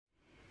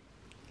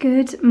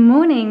Good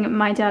morning,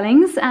 my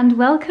darlings, and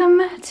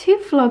welcome to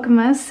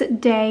Vlogmas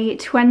day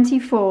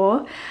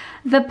 24,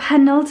 the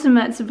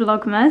penultimate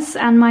Vlogmas.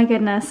 And my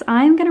goodness,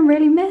 I'm gonna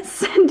really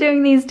miss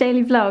doing these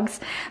daily vlogs,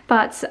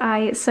 but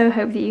I so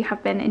hope that you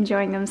have been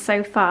enjoying them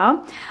so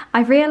far.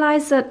 I've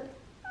realized that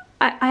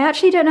I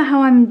actually don't know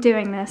how I'm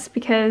doing this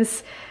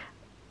because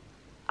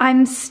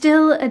I'm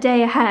still a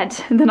day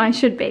ahead than I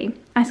should be.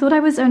 I thought I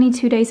was only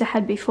 2 days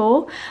ahead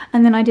before,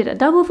 and then I did a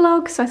double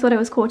vlog, so I thought I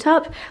was caught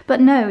up. But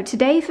no,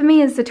 today for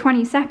me is the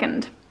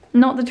 22nd,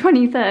 not the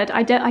 23rd.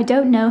 I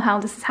don't know how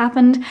this has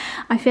happened.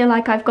 I feel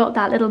like I've got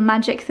that little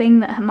magic thing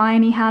that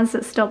Hermione has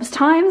that stops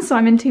time, so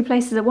I'm in two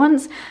places at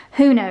once.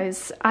 Who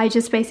knows? I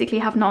just basically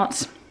I've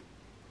not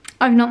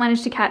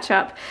managed to catch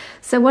up.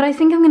 So what I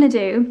think I'm gonna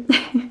do,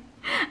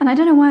 and I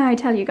don't know why I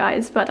tell you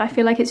guys, but I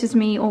feel like it's just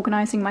me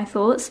organising my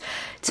thoughts.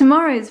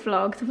 Tomorrow's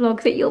vlog, the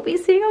vlog that you'll be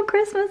seeing on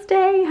Christmas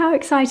Day, how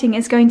exciting,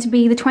 is going to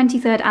be the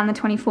 23rd and the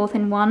 24th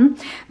in one,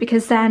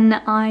 because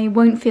then I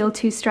won't feel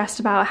too stressed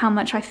about how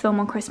much I film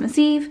on Christmas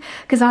Eve,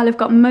 because I'll have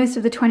got most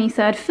of the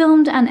 23rd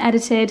filmed and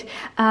edited,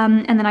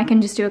 and then I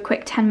can just do a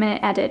quick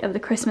 10-minute edit of the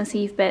Christmas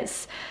Eve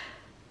bits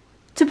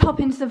to pop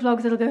into the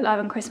vlogs that'll go live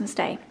on Christmas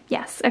Day.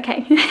 Yes,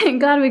 okay,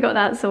 glad we got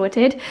that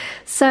sorted.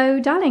 So,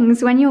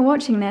 darlings, when you're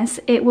watching this,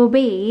 it will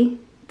be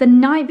the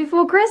night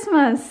before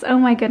Christmas. Oh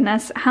my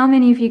goodness, how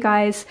many of you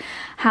guys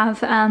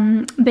have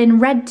been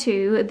read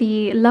to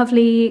the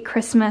lovely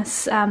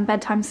Christmas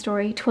bedtime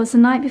story, "'Twas the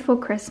night before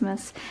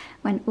Christmas,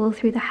 when all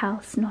through the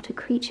house not a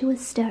creature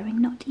was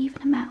stirring, not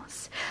even a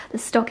mouse. The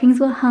stockings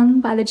were hung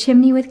by the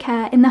chimney with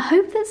care, in the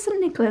hope that St.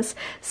 Nicholas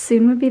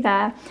soon would be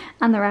there,"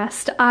 and the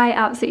rest. I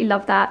absolutely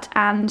love that,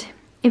 and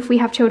if we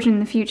have children in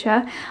the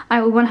future,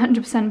 I will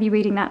 100% be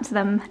reading that to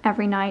them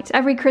every night,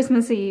 every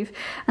Christmas Eve,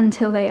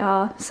 until they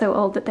are so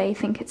old that they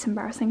think it's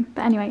embarrassing.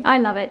 But anyway, I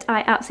love it.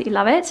 I absolutely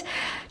love it.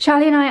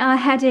 Charlie and I are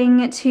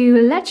heading to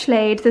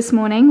Lechlade this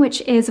morning,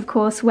 which is, of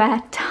course,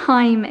 where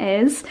time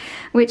is,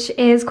 which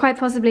is quite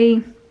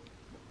possibly,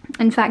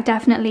 in fact,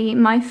 definitely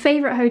my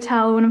favourite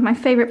hotel, one of my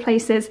favourite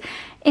places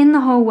in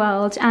the whole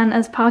world. And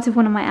as part of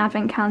one of my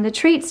advent calendar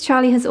treats,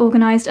 Charlie has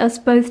organised us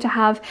both to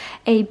have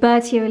a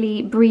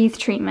Bertioli breathe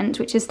treatment,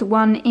 which is the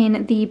one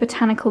in the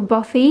botanical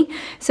bothy.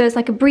 So it's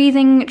like a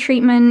breathing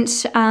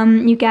treatment.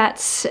 You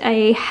get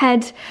a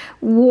head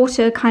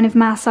water kind of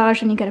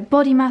massage and you get a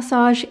body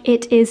massage.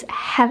 It is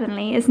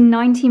heavenly. It's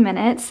 90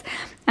 minutes.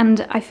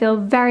 And I feel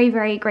very,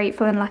 very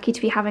grateful and lucky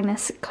to be having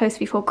this close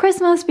before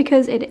Christmas,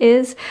 because it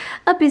is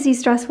a busy,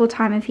 stressful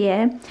time of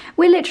year.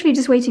 We're literally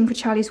just waiting for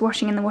Charlie's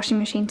washing in the washing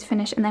machine to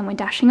finish, and then we're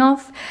dashing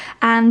off.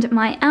 And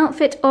my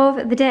outfit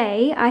of the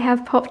day, I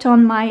have popped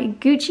on my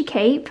Gucci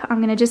cape. I'm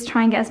going to just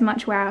try and get as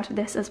much wear out of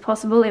this as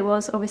possible. It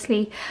was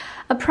obviously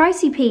a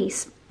pricey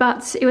piece,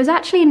 but it was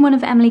actually in one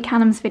of Emily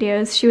Cannam's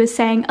videos. She was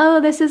saying, oh,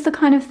 this is the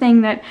kind of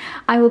thing that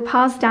I will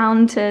pass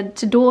down to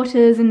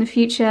daughters in the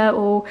future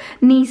or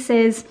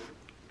nieces.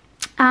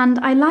 And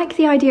I like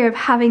the idea of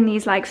having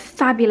these like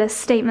fabulous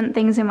statement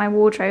things in my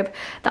wardrobe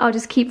that I'll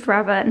just keep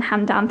forever and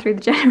hand down through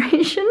the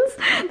generations.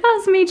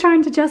 That's me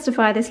trying to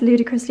justify this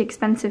ludicrously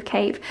expensive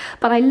cape,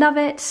 but I love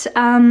it.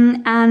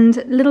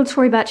 And little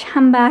Tory Burch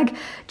handbag,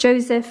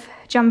 Joseph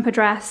jumper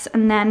dress,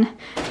 and then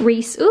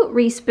Reese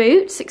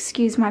boots.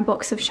 Excuse my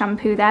box of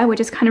shampoo there. We're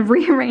just kind of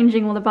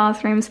rearranging all the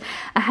bathrooms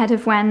ahead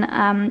of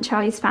when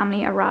Charlie's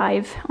family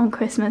arrive on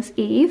Christmas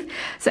Eve.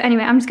 So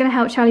anyway, I'm just going to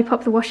help Charlie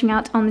pop the washing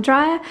out on the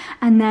dryer,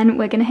 and then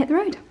we're going to hit the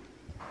road.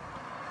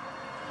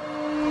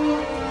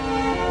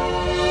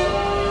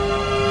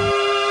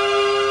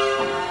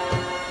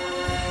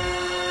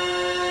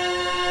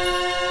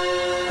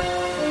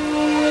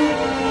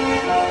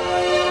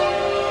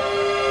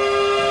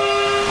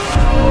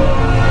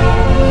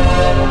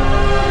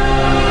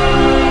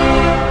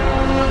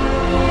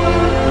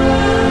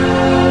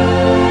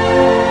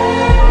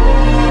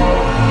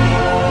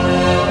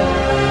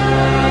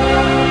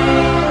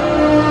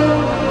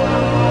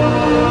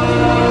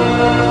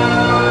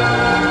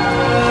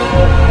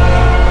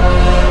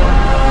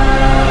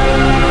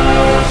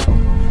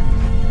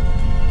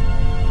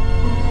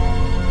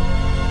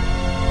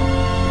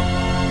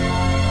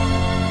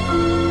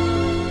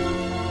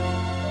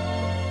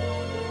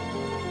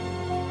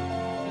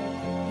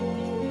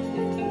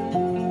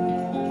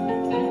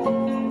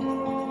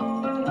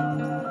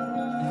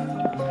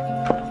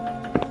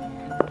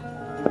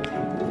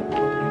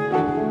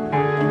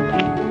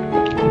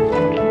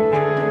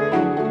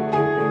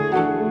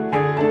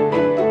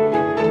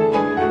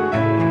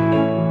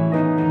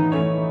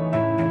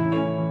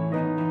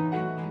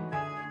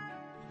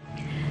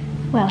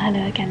 Well,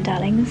 hello again,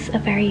 darlings. A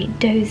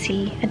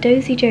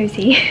dozy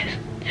Josie.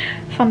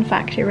 Fun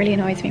fact, it really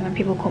annoys me when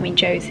people call me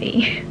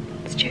Josie.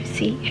 It's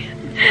Josie.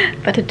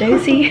 But a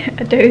dozy,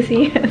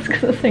 it's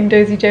because I was saying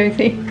dozy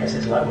Josie. Because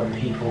it's like when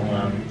people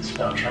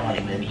spell Charlie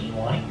with an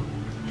EY.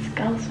 It's a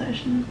girl's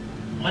version.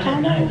 I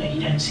don't know, but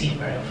you don't see it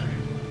very often.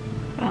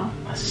 Well,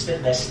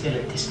 there's still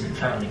a distant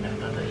family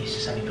member that used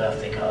to send me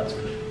birthday cards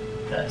for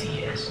 30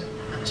 years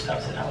and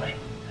spells it that way.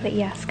 But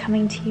yes,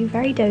 coming to you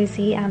very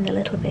dozy and a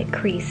little bit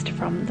creased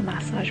from the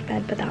massage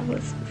bed, but that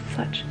was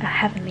such a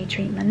heavenly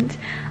treatment.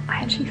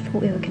 I actually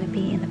thought we were going to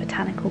be in the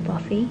botanical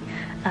bothy,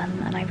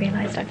 and I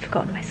realised I'd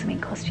forgotten my swimming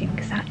costume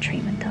because that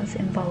treatment does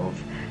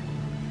involve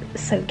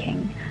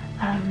soaking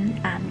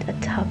and a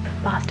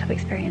bathtub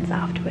experience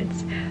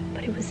afterwards.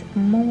 But it was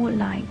more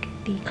like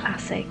the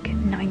classic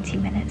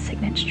 90-minute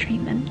signature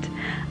treatment,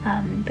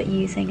 but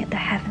using the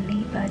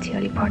heavenly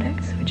Bertioli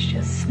products, which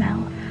just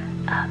smell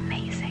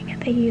amazing.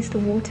 They used the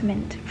water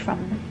mint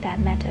from their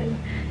meadow,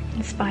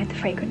 inspired the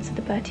fragrance of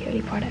the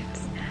Bertioli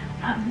products.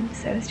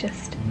 So it was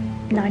just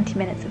 90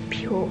 minutes of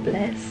pure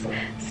bliss.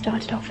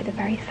 Started off with a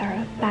very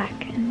thorough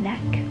back and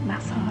neck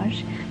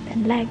massage,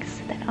 then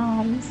legs, then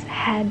arms,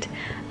 head,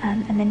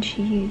 and then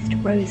she used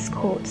rose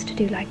quartz to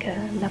do like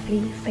a lovely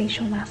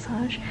facial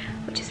massage,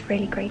 which is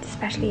really great,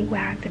 especially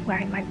where I've been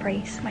wearing my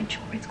brace. My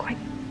jaw is quite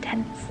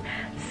tense,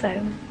 so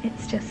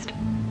it's just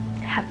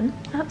heaven,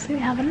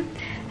 absolute heaven.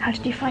 How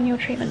did you find your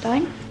treatment,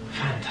 Dine?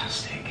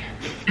 Fantastic.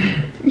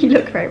 You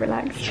look very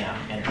relaxed. Yeah,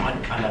 and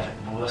I love it.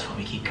 Well, that's why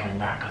we keep coming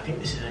back. I think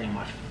this is only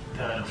my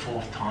 3rd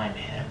or 4th time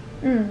here.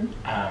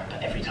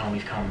 But every time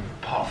we've come,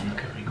 apart from the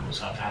cookery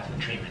course, I've had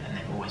the treatment, and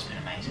they've always been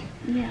amazing.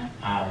 Yeah.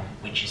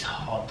 Which is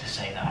hard to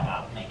say that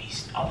about maybe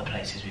other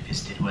places we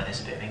visited where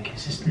there's a bit of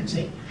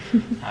inconsistency.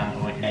 I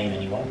won't name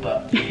anyone,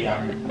 but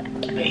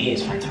he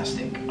is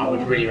fantastic. I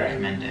would really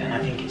recommend it, and I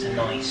think it's a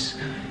nice.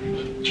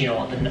 Do you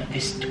know what?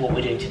 What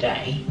we're doing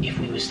today, if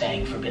we were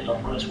staying for a bit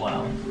longer as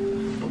well,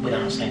 but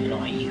without staying the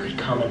night, you could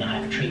come and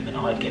have a treatment.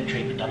 I'd get a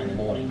treatment done in the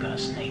morning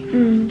personally,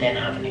 then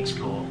have an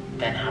explore,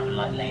 then have a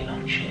late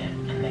lunch here,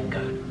 and then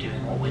go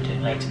doing what we're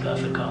doing later,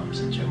 Burford Garden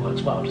Centre. It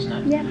works well, doesn't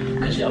it? Yeah.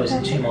 Because I was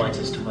in 2 minds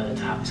as to whether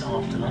to have this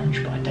after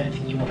lunch, but I don't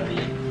think you want to be.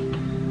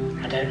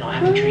 I don't like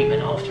having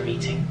treatment after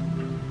eating.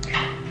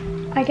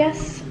 I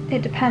guess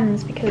it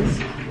depends, because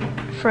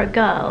for a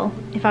girl,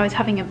 if I was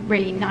having a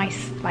really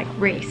nice,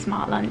 really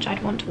smart lunch,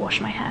 I'd want to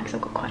wash my hair because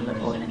I've got quite a lot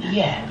of oil in it.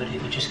 Yeah, but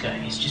it would just go,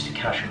 it's just a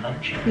casual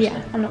lunch here, yeah,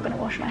 it? I'm not going to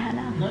wash my hair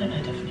now. No,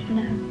 definitely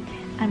not. No.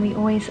 And we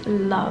always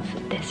love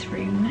this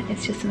room.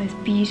 It's just the most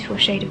beautiful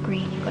shade of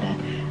green. You've got a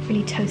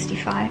really toasty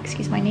fire,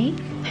 excuse my knee.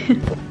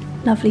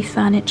 Lovely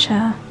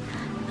furniture,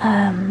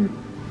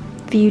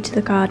 view to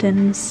the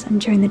gardens,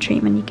 and during the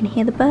treatment you can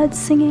hear the birds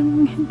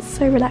singing. It's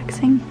so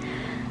relaxing.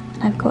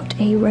 And I've got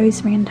a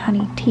rosemary and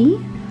honey tea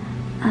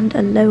and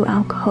a low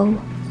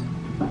alcohol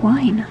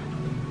wine.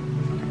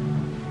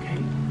 Okay.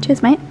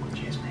 Cheers, mate.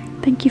 Cheers, mate.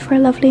 Thank you for a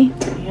lovely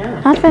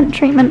Advent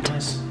treatment.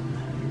 Nice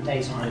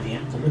days on over here.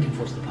 I'm looking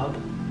forward to the pub.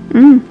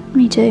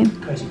 Me too.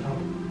 Cozy pub.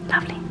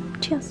 Lovely.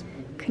 Cheers.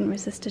 Couldn't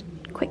resist a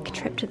quick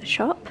trip to the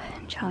shop.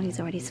 Charlie's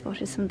already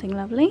spotted something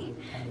lovely.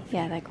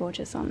 Yeah, they're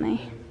gorgeous, aren't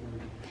they?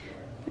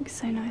 Looks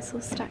so nice,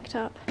 all stacked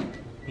up.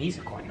 These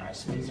are quite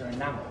nice. These are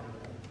enamel,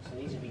 so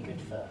these would be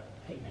good for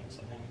picnics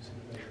and things.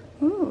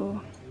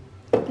 Ooh,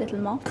 little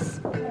moths.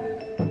 And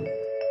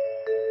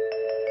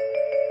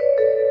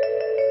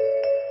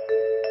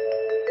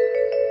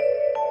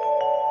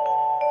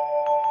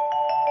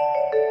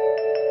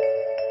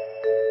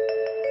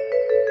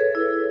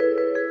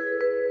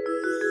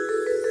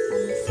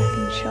the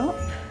second shop,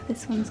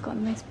 this one's got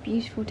the most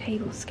beautiful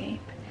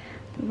tablescape.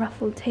 The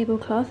ruffled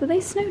tablecloth. Are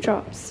they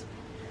snowdrops?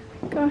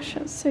 Gosh,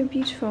 that's so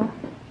beautiful.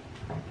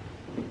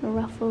 The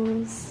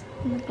ruffles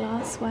and the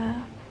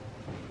glassware.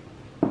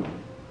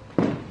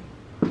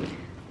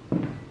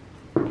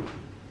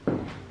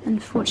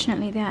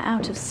 Unfortunately, they're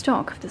out of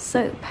stock of the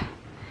soap,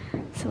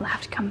 so we'll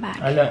have to come back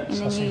in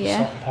the new year.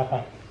 Salt and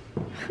pepper.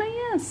 Oh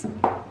yes,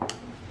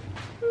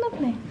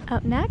 lovely.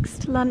 Up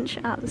next, lunch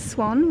at the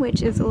Swan,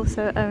 which is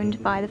also owned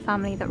by the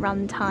family that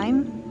run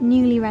Time,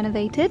 newly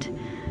renovated.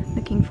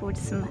 Looking forward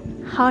to some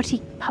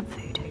hearty pub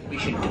food.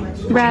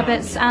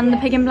 Rabbits and the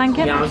pig in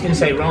blanket? Yeah, I was going to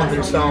say, rather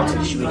than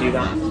starters, should we do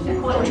that?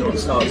 Or do you want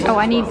starters? Oh,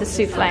 I need the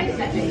souffle.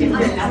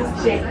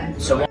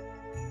 So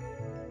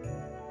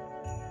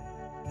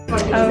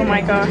Oh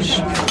my gosh.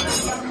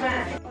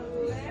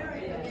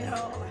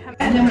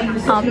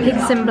 Our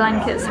pigs in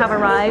blankets have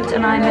arrived,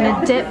 and I'm going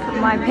to dip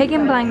my pig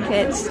in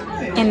blankets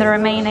in the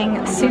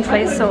remaining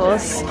souffle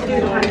sauce.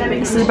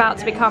 This is about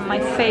to become my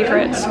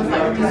favourite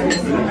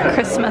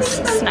Christmas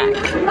snack.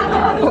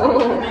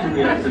 Oh.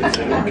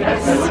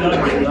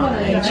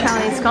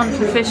 Charlie's gone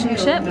for fish and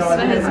chips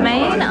for his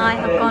main. I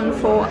have gone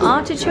for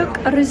artichoke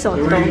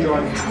risotto.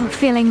 I'm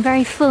feeling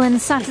very full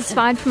and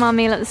satisfied from our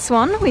meal at the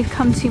Swan. We've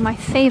come to my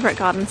favourite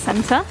garden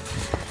centre,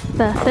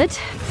 Burford,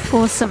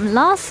 for some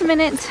last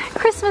minute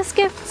Christmas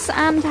gifts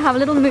and to have a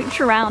little mooch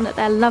around at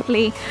their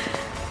lovely,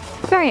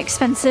 very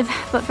expensive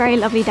but very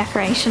lovely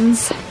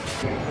decorations.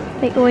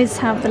 They always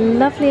have the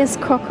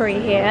loveliest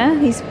crockery here,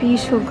 these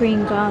beautiful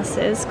green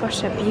glasses. Gosh,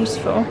 they're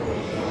beautiful.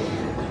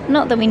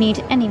 Not that we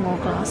need any more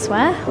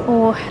glassware,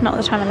 or not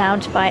that I'm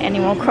allowed to buy any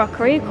more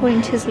crockery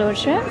according to his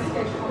lordship.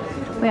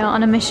 We are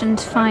on a mission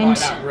to find...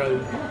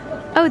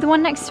 Oh, the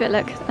one next to it,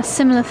 look. A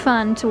similar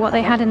fern to what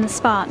they had in the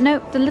spa.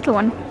 Nope, the little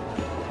one.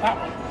 that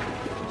one.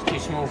 It's too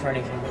small for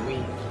anything that we...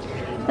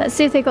 Let's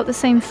see if they got the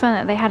same fern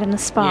that they had in the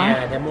spa.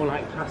 Yeah, they're more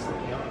like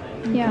plasticky, aren't they?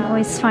 Yeah, I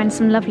always find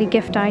some lovely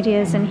gift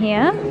ideas in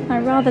here. I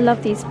rather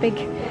love these big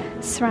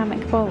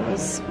ceramic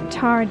bowls.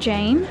 Tara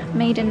Jane,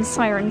 made in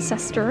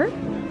Cirencester.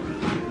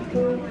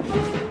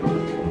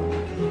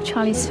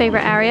 Charlie's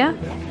favourite area.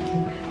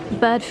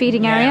 Bird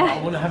feeding area.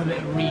 I want to have a bit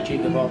of a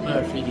rejig of our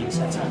bird feeding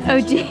setup.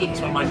 Oh dear. It's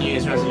one of my New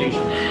Year's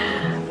resolutions.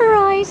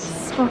 Right,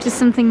 spotted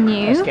something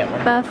new. Let's get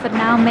one. Burford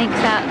now make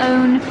their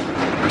own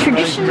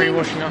tradition. Rosemary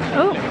washing up.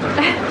 Oh,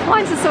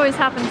 why does this always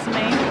happen to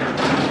me?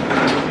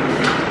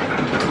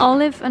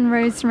 Olive and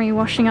rosemary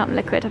washing up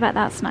liquid. I bet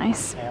that's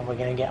nice. Yeah, we're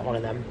going to get one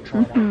of them.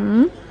 Try that.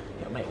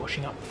 It'll make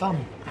washing up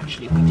fun.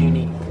 Actually, we do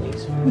need one of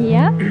these.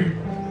 Yeah.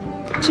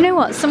 Do you know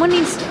what? Someone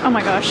needs to... Oh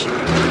my gosh.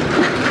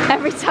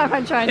 Every time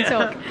I try and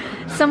talk.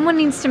 Someone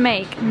needs to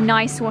make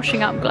nice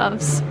washing up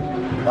gloves.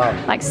 Well,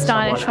 like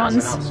stylish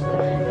ones.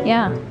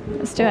 Yeah,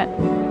 let's do it.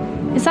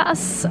 Is that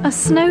a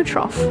snow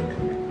trough?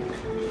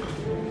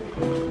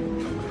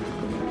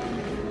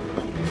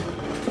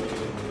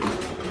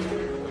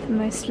 The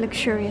most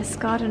luxurious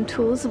garden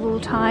tools of all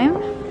time.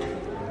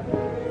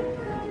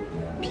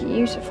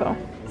 Beautiful.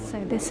 So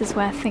this is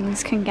where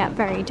things can get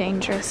very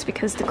dangerous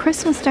because the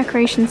Christmas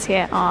decorations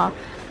here are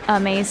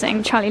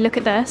amazing. Charlie, look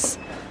at this.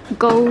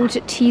 Gold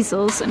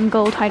teasels and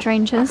gold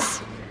hydrangeas.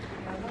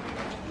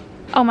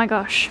 Oh my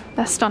gosh,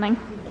 they're stunning.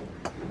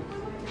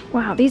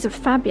 Wow, these are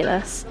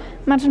fabulous.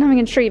 Imagine having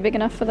a tree big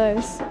enough for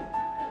those.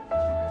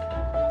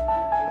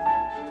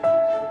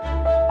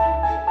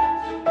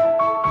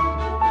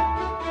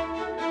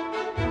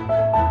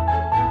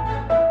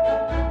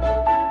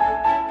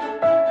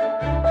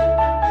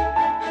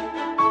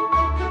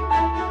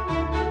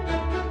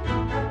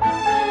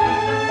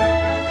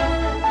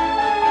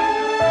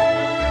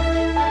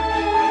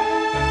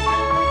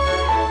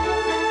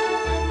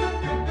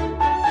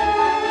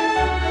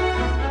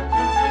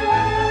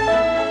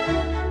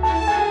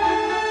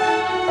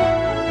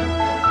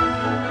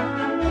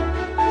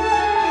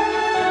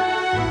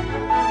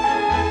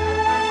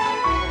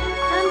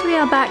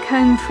 Back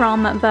home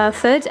from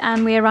Burford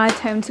and we arrived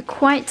home to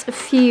quite a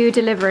few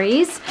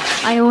deliveries.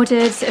 I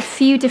ordered a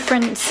few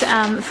different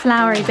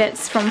flowery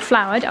bits from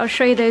Flowered. I'll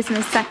show you those in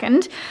a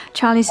second.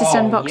 Charlie's just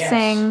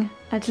unboxing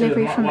a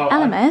delivery from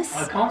Elemis.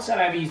 I can't say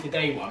I've used the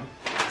day one.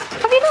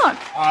 Have you not?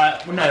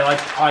 Well, no, I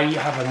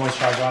have a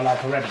moisturiser I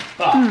like already,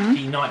 but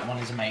the night one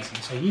is amazing.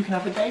 So you can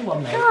have the day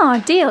one, mate.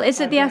 Oh, deal.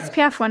 Is it the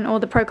SPF one or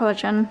the Pro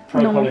Collagen?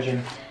 Pro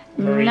Collagen.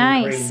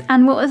 Nice. Green.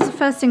 And what was the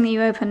first thing that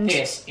you opened?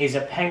 This is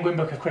a Penguin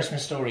Book of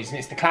Christmas Stories, and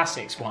it's the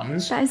classics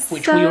ones,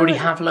 which so we already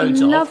have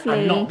loads lovely. of,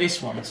 and not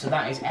this one. So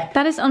that is epic.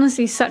 That is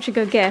honestly such a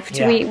good gift.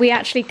 Yeah. We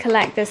actually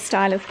collect this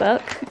style of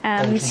book,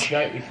 and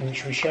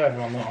should we show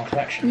everyone our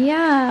collection?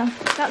 Yeah,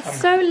 that's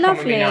so lovely. Come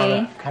with me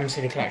now, come see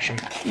the collection.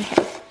 Okay.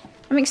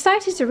 I'm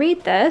excited to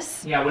read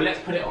this. Yeah, well, let's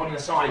put it on the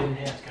side in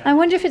here. I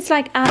wonder if it's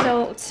like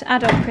adult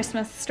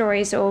Christmas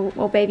stories or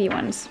baby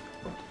ones.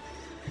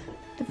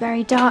 The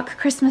very dark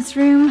Christmas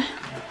room.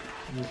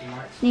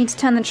 Need to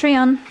turn the tree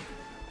on.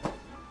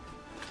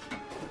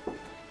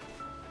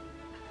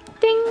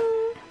 Ding!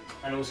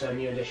 And also a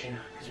new addition,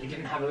 because we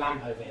didn't have a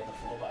lamp over here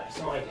before, but I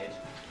decided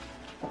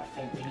I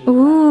think we need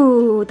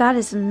Ooh, that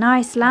is a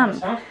nice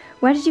lamp.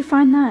 Where did you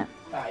find that?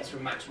 That is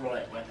from Max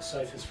Royal, where the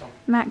sofa's from.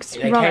 Max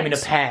They Royal. came in a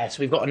pair, so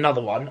we've got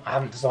another one. I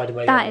haven't decided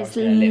where that is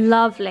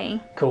lovely.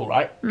 Cool,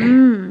 right?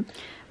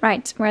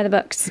 Right, where are the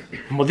books?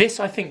 Well, this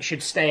I think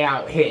should stay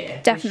out here.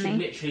 Definitely.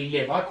 This should literally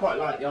live. I quite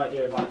like the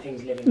idea of like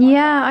things living.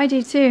 Yeah, I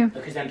do too.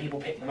 Because then people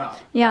pick them up.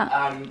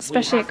 Yeah,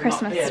 especially at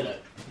Christmas. Here, look.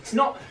 It's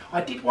not.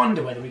 I did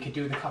wonder whether we could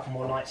do with a couple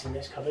more lights in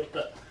this cupboard,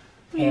 but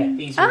here,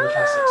 these are the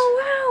classics.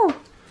 Oh wow!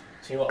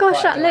 So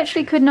gosh, that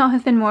literally could not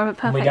have been more of a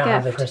perfect gift. We don't gift.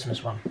 have the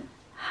Christmas one.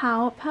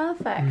 How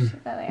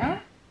perfect! There they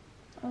are.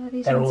 All of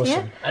these They're ones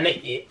awesome, here. and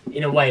it,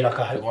 in a way, like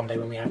I hope one day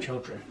when we have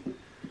children,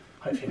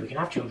 hopefully we can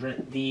have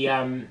children.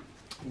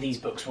 These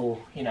books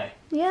will, you know,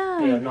 be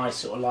a nice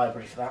sort of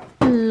library for that.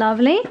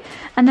 Lovely.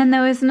 And then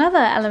there was another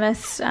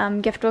Elemis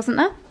gift, wasn't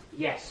there?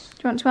 Yes.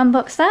 Do you want to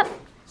unbox that?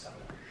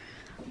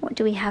 What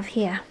do we have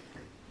here?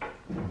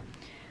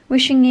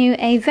 Wishing you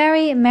a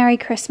very Merry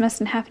Christmas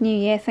and Happy New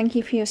Year. Thank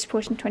you for your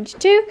support in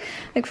 22.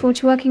 Look forward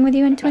to working with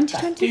you in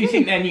 2023. Do you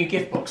think their new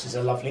gift boxes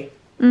are lovely?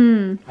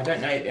 I don't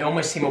know. It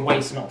almost seem a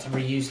waste not to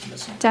reuse them or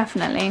something.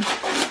 Definitely.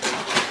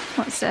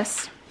 What's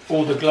this?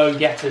 Or the Glow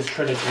Getters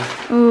trilogy.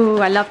 Ooh,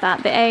 I love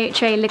that. The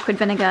AHA liquid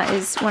vinegar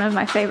is one of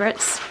my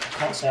favourites. I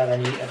can't say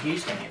I've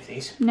used any of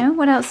these. No?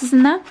 What else is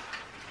in there?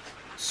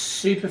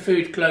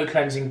 Superfood Glow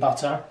Cleansing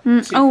Butter.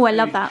 Oh, I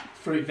love that.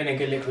 Fruit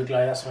Vinegar Liquid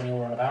Glow, that's the one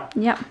you're on about.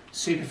 Yep.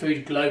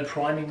 Superfood Glow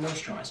Priming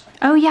Moisturiser.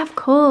 Oh yeah, of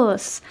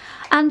course.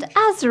 And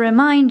as a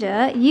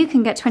reminder, you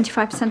can get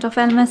 25% off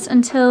Elemis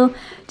until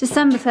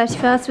December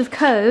 31st with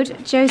code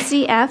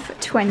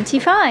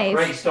JOSEF25.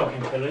 Great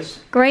stocking fillers.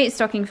 Great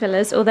stocking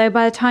fillers, although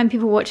by the time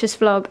people watch this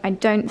vlog, I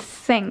don't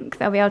think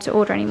they'll be able to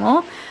order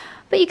anymore.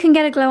 But you can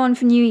get a glow on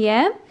for New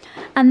Year.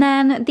 And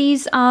then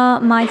these are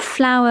my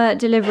flower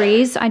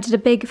deliveries. I did a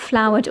big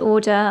flowered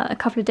order a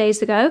couple of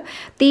days ago.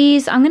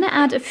 These, I'm going to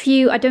add a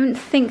few. I don't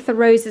think the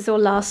roses will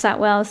last that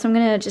well, so I'm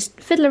going to just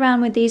fiddle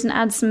around with these and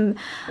add some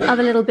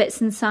other little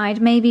bits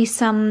inside. Maybe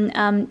some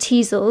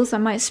teasels. I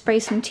might spray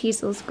some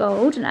teasels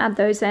gold and add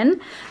those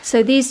in.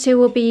 So these two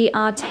will be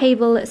our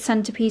table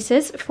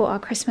centerpieces for our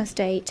Christmas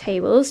Day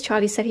tables.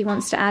 Charlie said he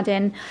wants to add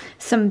in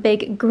some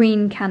big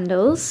green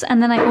candles.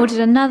 And then I ordered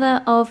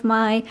another of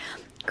my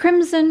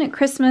crimson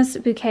Christmas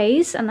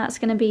bouquets, and that's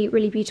going to be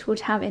really beautiful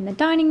to have in the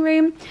dining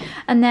room.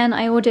 And then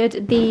I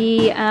ordered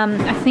the,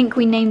 I think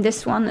we named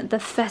this one the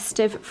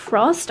Festive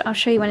Frost. I'll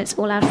show you when it's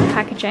all out of the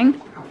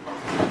packaging.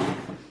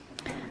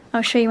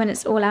 I'll show you when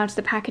it's all out of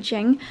the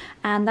packaging,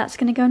 and that's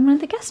going to go in one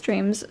of the guest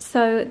rooms.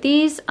 So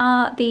these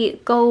are the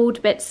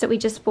gold bits that we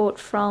just bought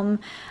from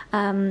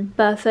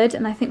Burford,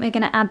 and I think we're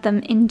going to add them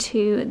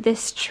into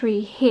this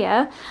tree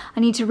here. I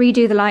need to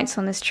redo the lights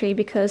on this tree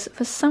because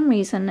for some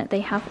reason they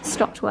have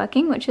stopped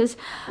working, which is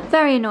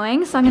very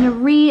annoying. So I'm going to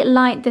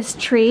relight this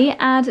tree,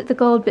 add the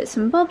gold bits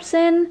and bobs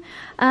in,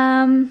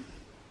 and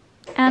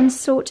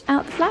sort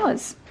out the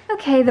flowers.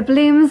 Okay, the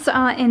blooms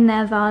are in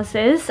their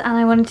vases, and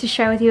I wanted to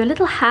share with you a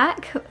little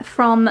hack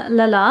from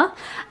Lala.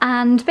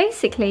 And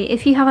basically,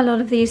 if you have a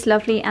lot of these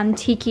lovely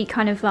antique-y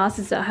kind of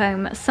vases at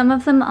home, some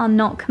of them are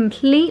not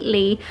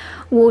completely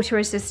water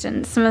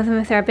resistant. Some of them,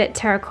 if they're a bit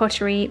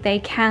terracotta-y, they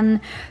can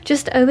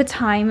just over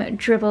time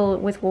dribble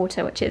with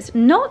water, which is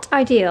not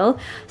ideal.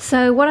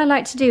 So what I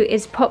like to do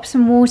is pop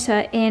some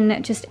water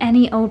in just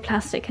any old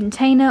plastic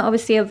container.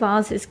 Obviously a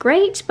vase is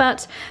great,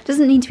 but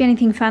doesn't need to be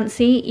anything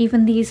fancy.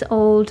 Even these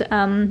old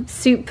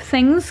soup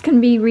things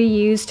can be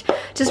reused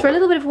just for a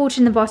little bit of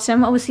water in the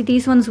bottom. Obviously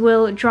these ones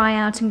will dry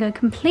out and go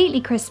completely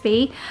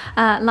crispy,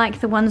 like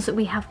the ones that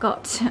we have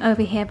got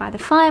over here by the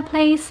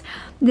fireplace.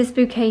 This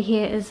bouquet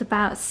here is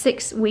about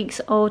 6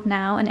 weeks old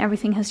now, and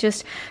everything has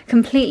just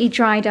completely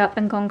dried up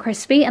and gone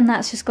crispy, and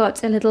that's just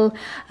got a little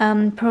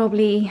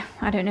probably,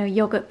 I don't know,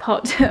 yogurt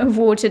pot of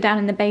water down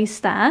in the base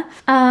there.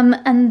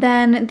 And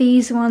then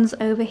these ones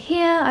over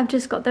here, I've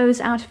just got those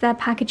out of their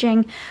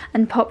packaging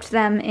and popped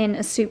them in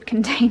a soup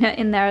container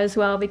in there as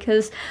well,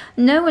 because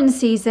no one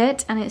sees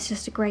it, and it's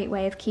just a great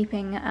way of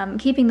keeping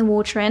the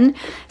water in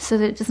so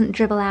that it doesn't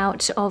dribble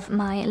out of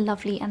my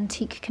lovely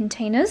antique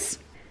containers.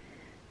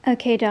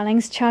 Okay,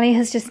 darlings, Charlie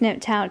has just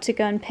nipped out to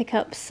go and pick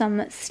up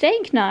some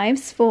steak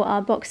knives for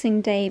our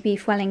Boxing Day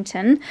beef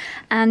Wellington,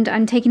 and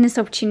I'm taking this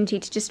opportunity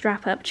to just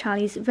wrap up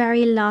Charlie's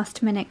very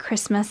last minute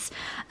Christmas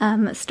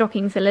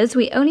stocking fillers.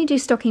 We only do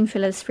stocking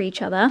fillers for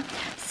each other,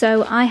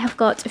 so I have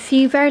got a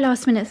few very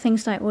last minute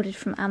things that I ordered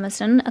from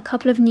Amazon, a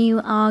couple of new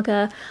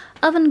Aga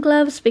oven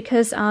gloves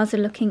because ours are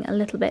looking a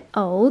little bit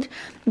old.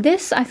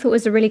 This I thought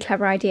was a really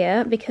clever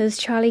idea because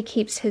Charlie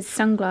keeps his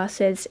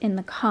sunglasses in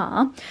the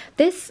car.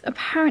 This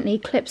apparently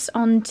clips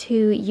onto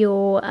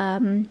your,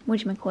 what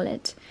do you call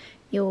it?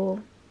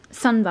 Your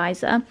sun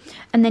visor,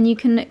 and then you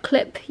can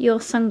clip your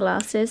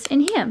sunglasses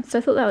in here. So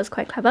I thought that was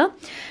quite clever.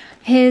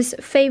 His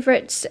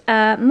favourite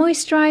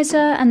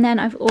moisturiser, and then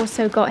I've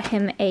also got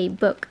him a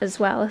book as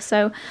well.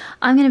 So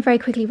I'm going to very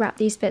quickly wrap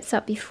these bits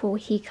up before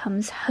he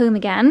comes home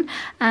again.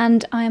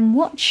 And I'm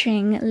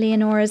watching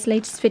Leonora's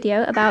latest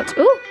video about...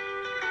 Ooh!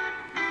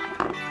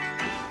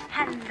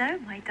 Hello,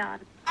 my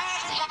darling.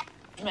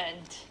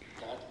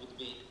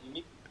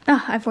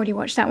 Oh, I've already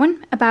watched that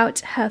one. About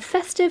her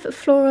festive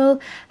floral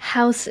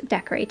house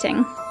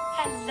decorating.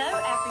 Hello,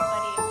 everybody.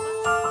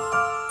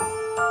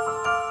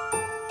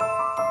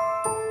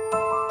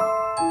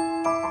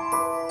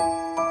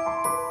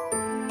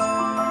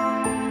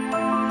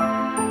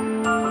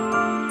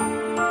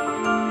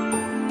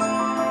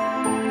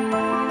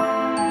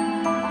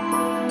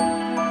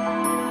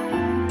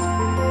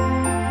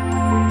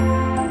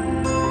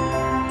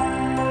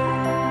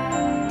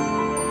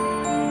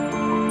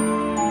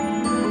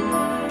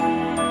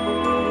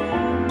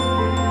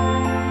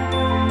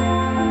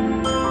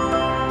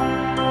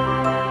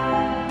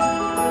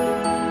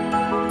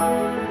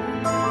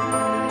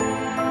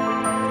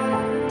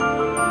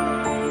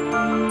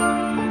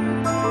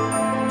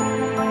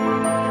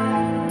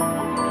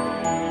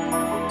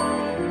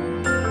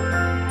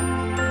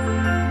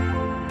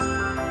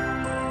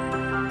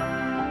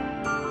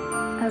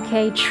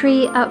 Okay,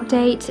 tree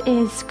update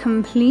is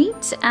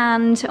complete,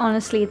 and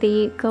honestly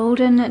the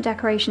golden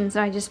decorations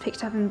that I just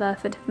picked up in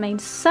Burford have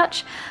made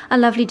such a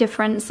lovely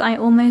difference. I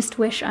almost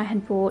wish I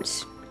had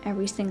bought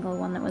every single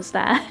one that was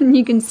there. And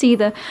you can see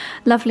the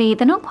lovely,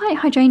 they're not quite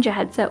hydrangea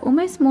heads, they're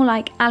almost more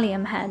like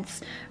allium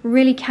heads.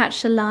 Really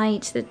catch the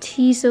light, the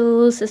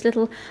teasels, this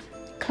little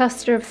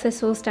cluster of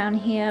thistles down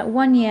here.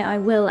 One year I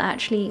will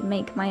actually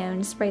make my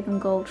own, spray them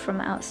gold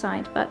from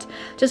outside, but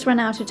just ran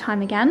out of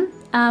time again.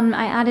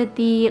 I added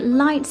the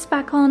lights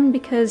back on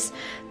because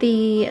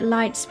the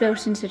lights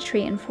built into the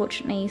tree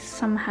unfortunately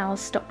somehow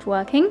stopped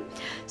working.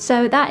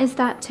 So that is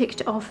that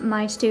ticked off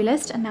my to-do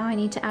list, and now I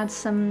need to add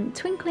some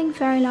twinkling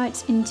fairy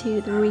lights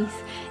into the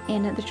wreath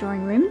in the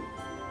drawing room.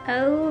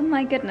 Oh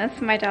my goodness,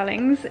 my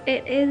darlings,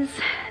 it is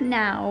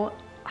now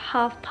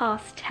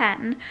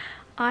 10:30.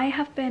 I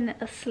have been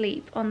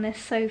asleep on this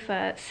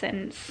sofa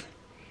since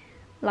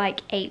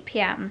like 8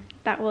 p.m.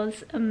 That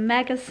was a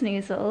mega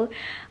snoozle.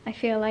 I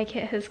feel like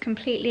it has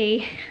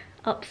completely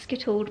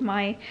upskittled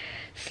my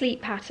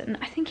sleep pattern.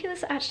 I think it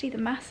was actually the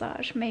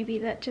massage maybe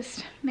that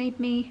just made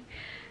me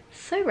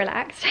so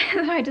relaxed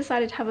that I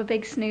decided to have a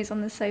big snooze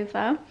on the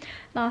sofa.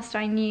 Last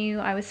I knew,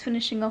 I was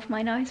finishing off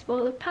my nice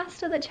bowl of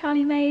pasta that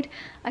Charlie made.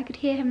 I could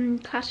hear him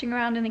clattering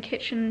around in the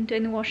kitchen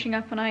doing the washing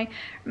up, and I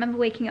remember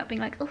waking up being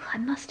like, oh, I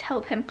must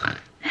help him,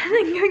 and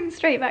then going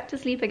straight back to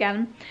sleep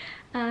again.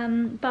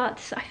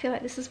 But I feel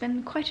like this has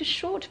been quite a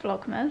short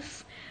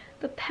Vlogmas,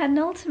 the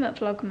penultimate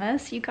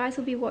Vlogmas. You guys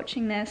will be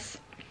watching this,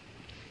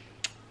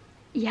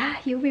 yeah,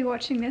 you'll be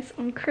watching this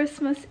on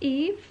Christmas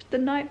Eve, the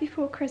night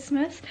before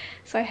Christmas.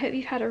 So I hope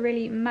you've had a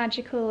really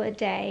magical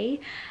day,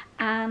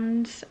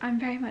 and I'm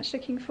very much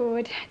looking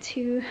forward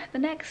to the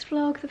next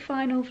vlog, the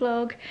final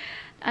vlog.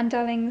 And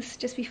darlings,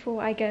 just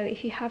before I go,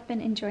 if you have been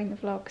enjoying the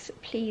vlogs,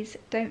 please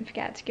don't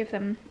forget to give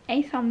them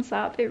a thumbs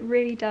up. It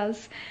really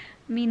does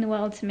mean the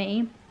world to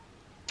me.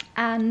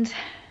 And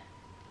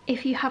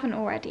if you haven't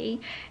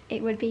already,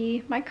 it would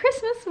be my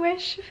Christmas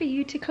wish for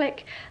you to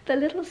click the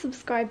little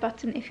subscribe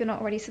button if you're not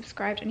already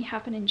subscribed and you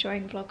have been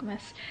enjoying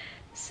Vlogmas.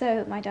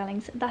 So my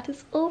darlings, that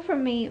is all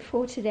from me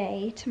for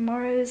today.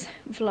 Tomorrow's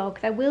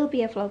vlog, there will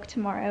be a vlog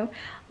tomorrow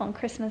on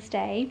Christmas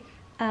Day,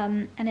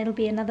 and it'll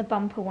be another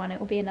bumper one. It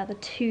will be another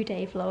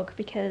 2-day vlog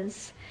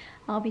because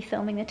I'll be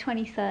filming the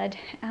 23rd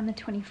and the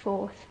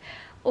 24th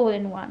all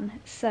in one.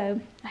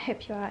 So I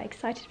hope you are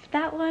excited for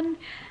that one.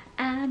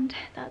 And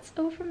that's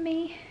all from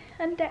me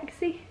and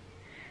Dexy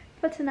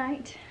for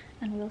tonight,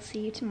 and we'll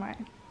see you tomorrow.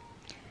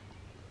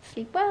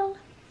 Sleep well.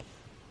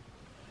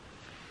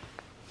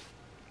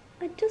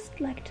 I'd just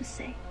like to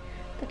say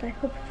that I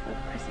hope the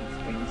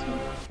Christmas brings me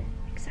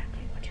exactly